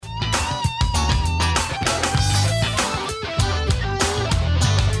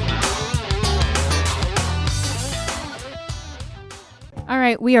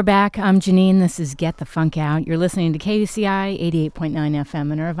right, we are back. I'm Janine. This is Get the Funk Out. You're listening to KUCI 88.9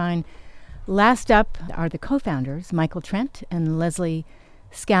 FM in Irvine. Last up are the co-founders, Michael Trent and Leslie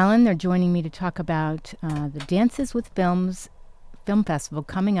Scallon. They're joining me to talk about the Dances with Films Film Festival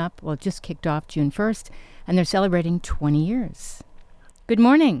coming up. Well, it just kicked off June 1st, and they're celebrating 20 years. Good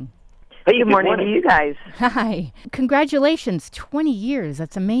morning. Hey, good morning to you guys. Hi. Congratulations, 20 years.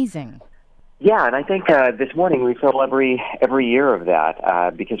 That's amazing. Yeah, and I think this morning we feel every year of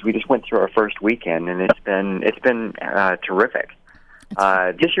that because we just went through our first weekend, and it's been terrific.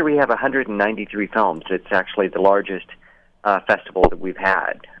 This year we have 193 films. It's actually the largest festival that we've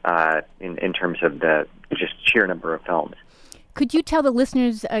had in terms of the just sheer number of films. Could you tell the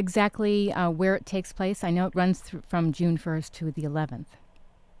listeners exactly where it takes place? I know it runs from June 1st to the 11th.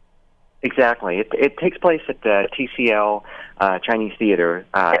 Exactly. It takes place at the TCL Chinese Theater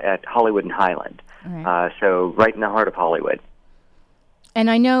at Hollywood and Highland. Right. So right in the heart of Hollywood.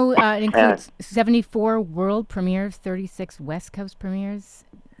 And I know it includes 74 world premieres, 36 West Coast premieres.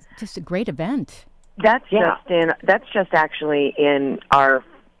 Just a great event. That's just actually in our,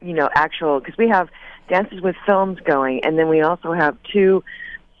 actual, because we have Dances with Films going, and then we also have two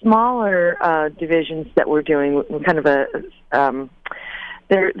smaller divisions that we're doing, kind of a...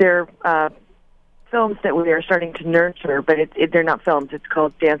 They're films that we are starting to nurture, but they're not films. It's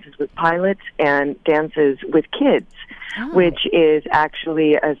called Dances with Pilots and Dances with Kids, which is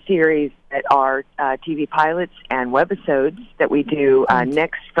actually a series that are TV pilots and webisodes that we do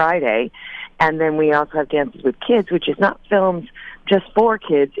next Friday. And then we also have Dances with Kids, which is not films just for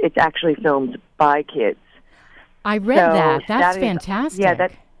kids. It's actually films by kids. I read that. That's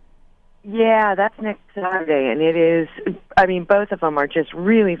fantastic. Yeah, that's next Saturday, and it is, both of them are just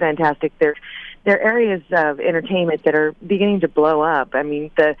really fantastic. They're areas of entertainment that are beginning to blow up.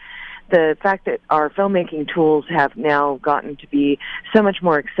 The fact that our filmmaking tools have now gotten to be so much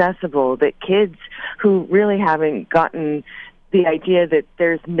more accessible that kids who really haven't gotten the idea that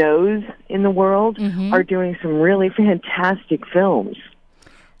there's no's in the world are doing some really fantastic films.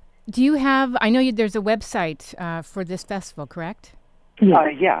 Do you have, I know there's a website for this festival, correct?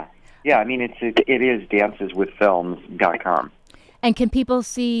 Yeah. Yeah, it is danceswithfilms.com. And can people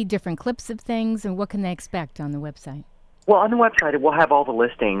see different clips of things, and what can they expect on the website? Well, on the website, we'll have all the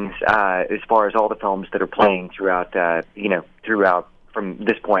listings as far as all the films that are playing throughout from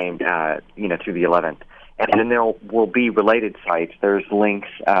this point, through the 11th. And then there will be related sites. There's links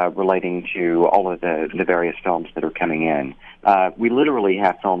relating to all of the various films that are coming in. We literally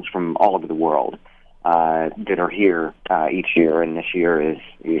have films from all over the world that are here each year, and this year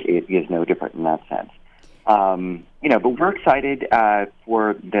is no different in that sense. But we're excited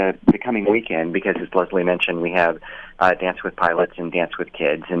for the coming weekend because, as Leslie mentioned, we have Dance with Pilots and Dance with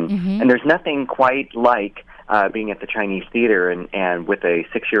Kids, and there's nothing quite like being at the Chinese Theater and with a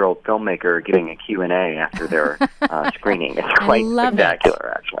 6-year-old filmmaker giving a Q&A after their screening. It's quite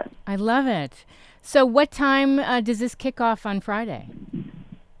spectacular, actually. I love it. So what time does this kick off on Friday?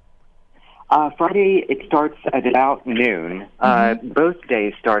 Friday, it starts at about noon. Both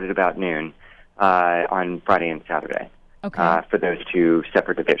days start at about noon on Friday and Saturday for those two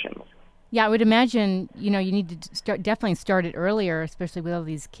separate divisions. Yeah, I would imagine, you need to definitely start it earlier, especially with all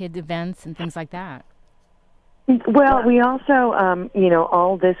these kid events and things like that. Well, we also,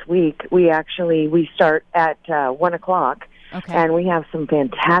 all this week, we start at 1 o'clock, and we have some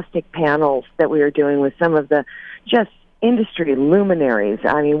fantastic panels that we are doing with some of the just industry luminaries.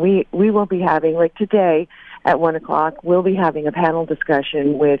 We will be having, like today at 1 o'clock, we'll be having a panel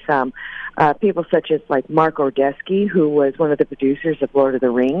discussion with people such as like Mark Ordesky, who was one of the producers of Lord of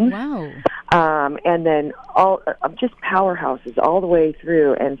the Rings. Wow. And then all just powerhouses all the way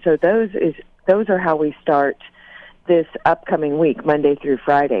through. And so those are how we start this upcoming week, Monday through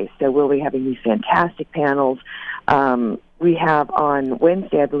Friday. So we'll be having these fantastic panels. We have on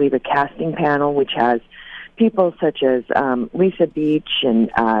Wednesday, I believe, a casting panel, which has people such as Lisa Beach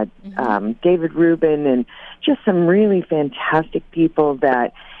and David Rubin, and just some really fantastic people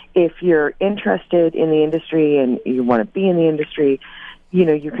that if you're interested in the industry and you want to be in the industry,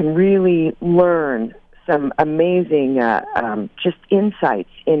 you can really learn some amazing just insights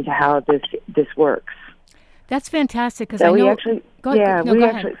into how this works. That's fantastic. Because so go ahead.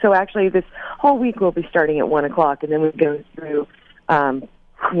 This whole week we'll be starting at 1 o'clock, and then we go through,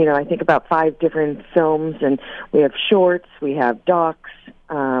 I think about 5 different films, and we have shorts, we have docs,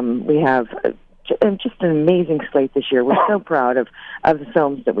 we have just an amazing slate this year. We're so proud of the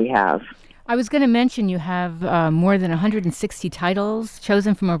films that we have. I was going to mention you have more than 160 titles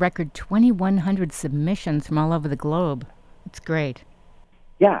chosen from a record 2,100 submissions from all over the globe. It's great.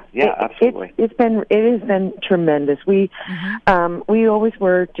 Absolutely. It has been tremendous. We always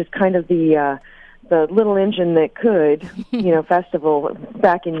were just kind of the little engine that could, festival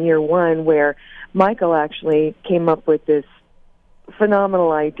back in year one, where Michael actually came up with this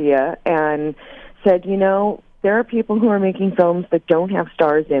phenomenal idea and said, there are people who are making films that don't have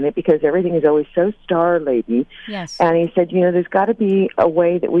stars in it because everything is always so star-laden. Yes. And he said, there's got to be a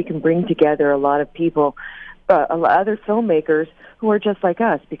way that we can bring together a lot of people, other filmmakers who are just like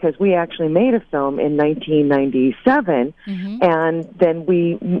us, because we actually made a film in 1997, and then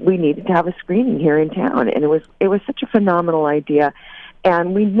we needed to have a screening here in town, and it was such a phenomenal idea,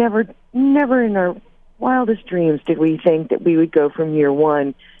 and we never in our wildest dreams did we think that we would go from year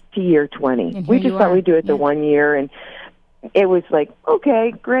one to year 20. We just thought we'd do it the 1 year, and it was like,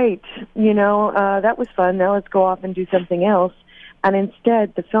 okay, great, that was fun. Now let's go off and do something else. And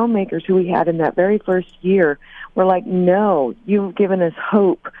instead, the filmmakers who we had in that very first year were like, no, you've given us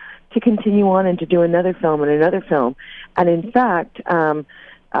hope to continue on and to do another film and another film. And in fact,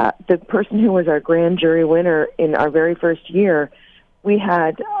 the person who was our grand jury winner in our very first year, we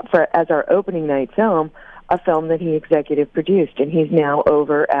had, as our opening night film, a film that he executive produced. And he's now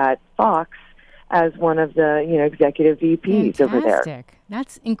over at Fox as one of the executive VPs over there. Fantastic.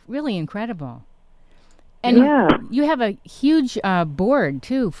 That's really incredible. And you have a huge board,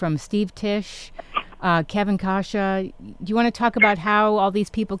 too, from Steve Tisch, Kevin Kasha. Do you want to talk about how all these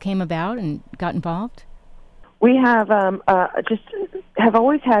people came about and got involved? We have have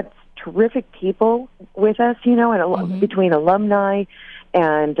always had terrific people with us, and between alumni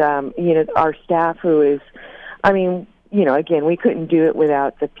and, our staff who is, again, we couldn't do it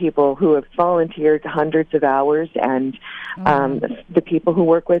without the people who have volunteered hundreds of hours and the people who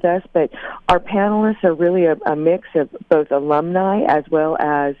work with us. But our panelists are really a mix of both alumni as well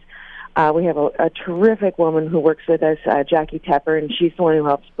as we have a terrific woman who works with us, Jackie Tepper, and she's the one who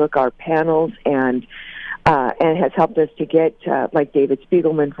helps book our panels and has helped us to get like David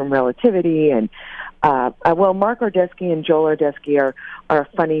Spiegelman from Relativity and Mark Ordesky and Joel Ordesky are a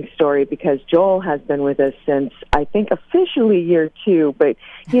funny story because Joel has been with us since, I think, officially year 2, but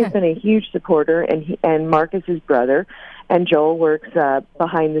he has been a huge supporter, and Mark is his brother, and Joel works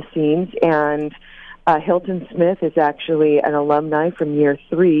behind the scenes, and Hilton Smith is actually an alumni from year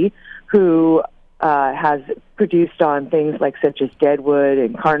 3 who has produced on things like such as Deadwood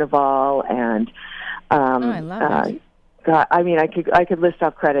and Carnival and I love it. God, I could list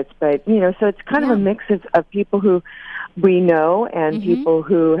off credits, but so it's kind of a mix of people who we know and people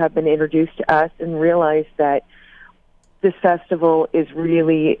who have been introduced to us and realize that this festival is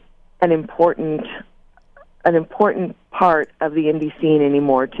really an important part of the indie scene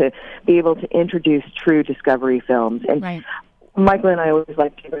anymore, to be able to introduce true discovery films. And Michael and I always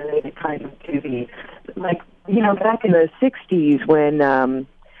like to relate it kind of to the, back in the 60s when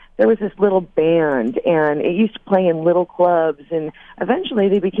there was this little band, and it used to play in little clubs, and eventually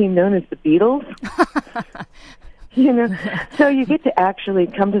they became known as the Beatles. So you get to actually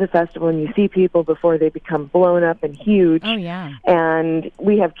come to the festival and you see people before they become blown up and huge. Oh, yeah. And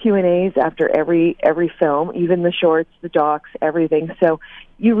we have Q&As after every film, even the shorts, the docs, everything. So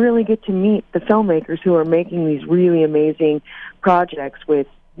you really get to meet the filmmakers who are making these really amazing projects with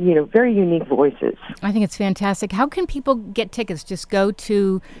very unique voices. I think it's fantastic. How can people get tickets? Just go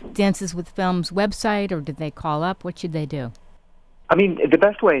to Dances with Film's website, or did they call up? What should they do? The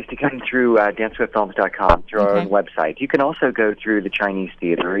best way is to come through dancewithfilms.com, through our own website. You can also go through the Chinese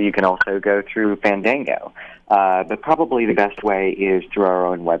Theater. You can also go through Fandango. But probably the best way is through our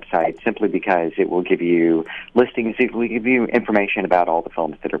own website, simply because it will give you listings, it will give you information about all the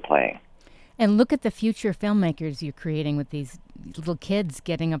films that are playing. And look at the future filmmakers you're creating with these little kids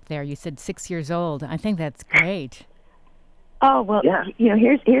getting up there. You said 6 years old. I think that's great. Oh, well,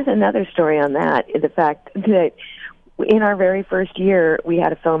 here's another story on that. The fact that in our very first year, we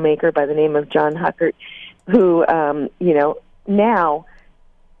had a filmmaker by the name of John Huckert who, now,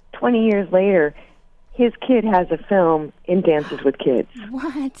 20 years later, his kid has a film in Dances with Kids.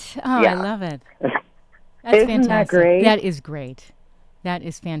 What? Oh, I love it. That's Isn't fantastic. that great? That is great. That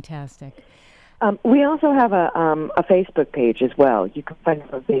is fantastic. We also have a Facebook page as well. You can find us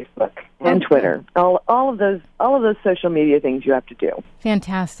on Facebook and Twitter. All of those social media things you have to do.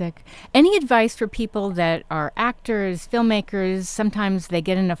 Fantastic. Any advice for people that are actors, filmmakers? Sometimes they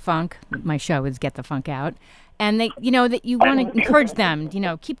get in a funk. My show is Get the Funk Out, and they, that you want to encourage them.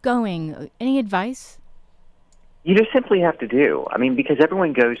 Keep going. Any advice? You just simply have to do. Because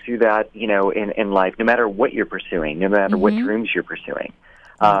everyone goes through that, in life, no matter what you're pursuing, no matter what dreams you're pursuing.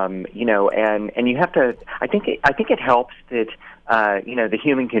 And you have to. I think it helps that the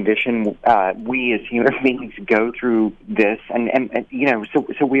human condition. We as human beings go through this, and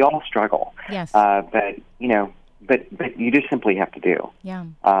so we all struggle. Yes. But you just simply have to do. Yeah.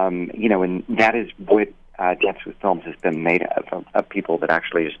 And that is what Dance with Films has been made of people that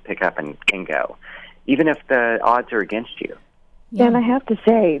actually just pick up and go, even if the odds are against you. Yeah. And I have to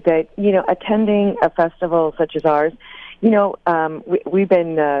say that, attending a festival such as ours, we've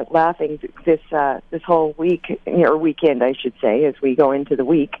been laughing this whole week, or weekend, I should say, as we go into the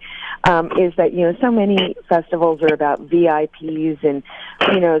week, is that, so many festivals are about VIPs and,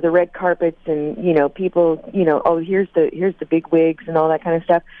 the red carpets and, people, here's the big wigs and all that kind of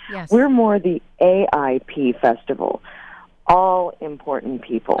stuff. Yes. We're more the AIP festival, all important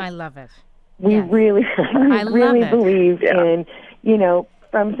people. I love it. We really believe in,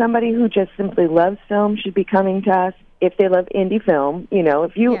 from somebody who just simply loves film should be coming to us. If they love indie film,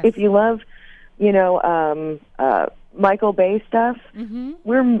 if you love, Michael Bay stuff,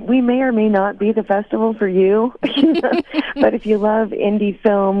 we may or may not be the festival for you. But if you love indie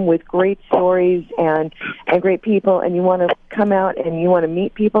film with great stories and great people, and you want to come out and you want to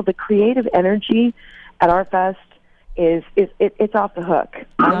meet people, the creative energy at our fest it's off the hook.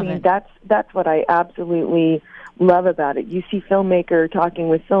 I mean, that's what I absolutely love about it. You see filmmaker talking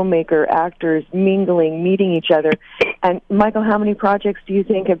with filmmaker, actors mingling, meeting each other. And Michael, how many projects do you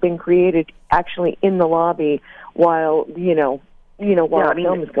think have been created actually in the lobby while while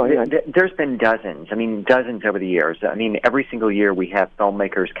film is going on? There's been dozens. I mean, dozens over the years. I mean, every single year we have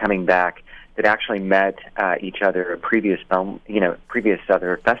filmmakers coming back that actually met each other at previous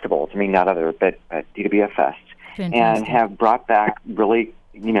other festivals. I mean, not other, but DWF Fest. Fantastic. And have brought back really,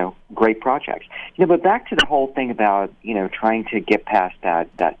 great projects. But back to the whole thing about, trying to get past that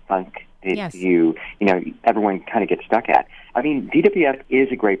funk that yes. everyone kind of gets stuck at. I mean, DWF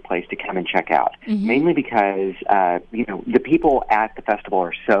is a great place to come and check out, mainly because, the people at the festival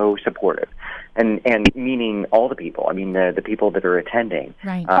are so supportive, and meaning all the people. I mean, the people that are attending,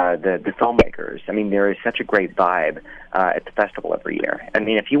 right. The filmmakers. I mean, there is such a great vibe at the festival every year. I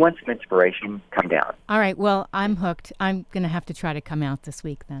mean, if you want some inspiration, come down. All right, well, I'm hooked. I'm going to have to try to come out this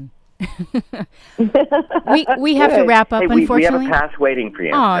week then. we have to wrap up, unfortunately. We have a pass waiting for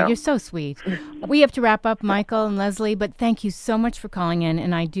you. Oh, so. You're so sweet. We have to wrap up, Michael and Leslie, but thank you so much for calling in,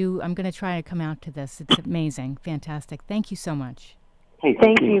 and I'm going to try to come out to this. It's amazing. Fantastic. Thank you so much. Hey,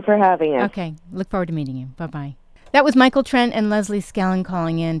 thank you for having us. Okay, look forward to meeting you. Bye-bye. That was Michael Trent and Leslie Scallon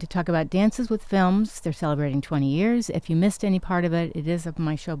calling in to talk about Dances with Films. They're celebrating 20 years. If you missed any part of it, it is up on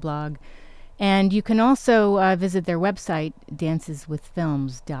my show blog. And you can also visit their website,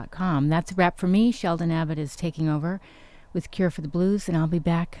 danceswithfilms.com. That's a wrap for me. Sheldon Abbott is taking over with Cure for the Blues, and I'll be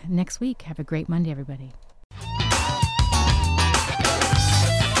back next week. Have a great Monday, everybody.